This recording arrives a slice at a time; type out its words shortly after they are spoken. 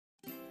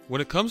When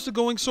it comes to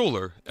going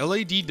solar,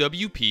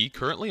 LADWP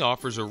currently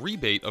offers a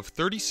rebate of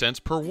 30 cents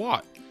per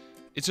watt.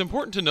 It's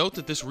important to note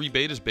that this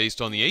rebate is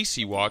based on the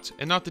AC watts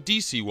and not the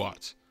DC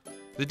watts.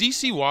 The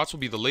DC watts will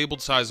be the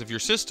labeled size of your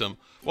system,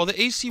 while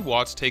the AC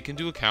watts take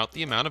into account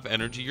the amount of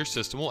energy your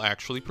system will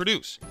actually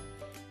produce.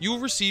 You will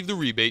receive the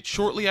rebate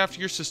shortly after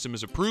your system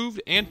is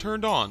approved and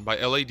turned on by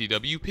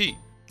LADWP.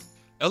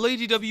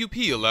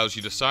 LADWP allows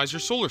you to size your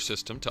solar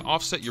system to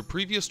offset your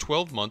previous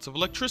 12 months of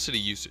electricity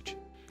usage.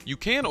 You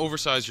can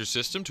oversize your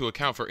system to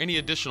account for any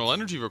additional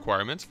energy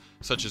requirements,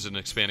 such as an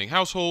expanding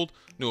household,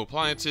 new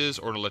appliances,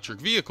 or an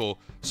electric vehicle,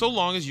 so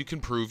long as you can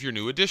prove your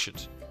new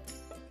additions.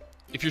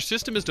 If your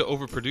system is to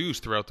overproduce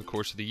throughout the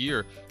course of the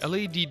year,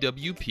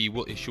 LADWP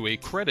will issue a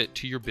credit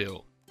to your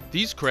bill.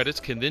 These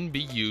credits can then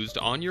be used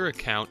on your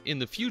account in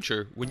the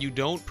future when you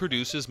don't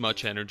produce as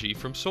much energy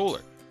from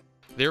solar.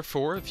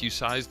 Therefore, if you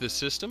size the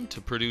system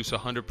to produce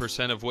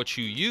 100% of what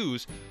you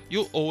use,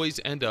 you'll always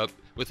end up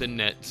with a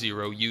net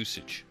zero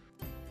usage.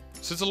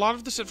 Since a lot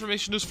of this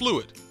information is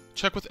fluid,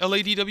 check with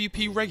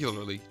LADWP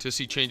regularly to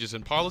see changes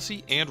in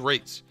policy and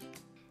rates.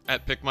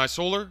 At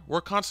Pickmysolar,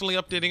 we're constantly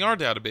updating our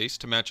database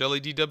to match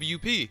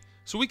LADWP,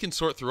 so we can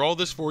sort through all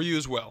this for you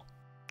as well.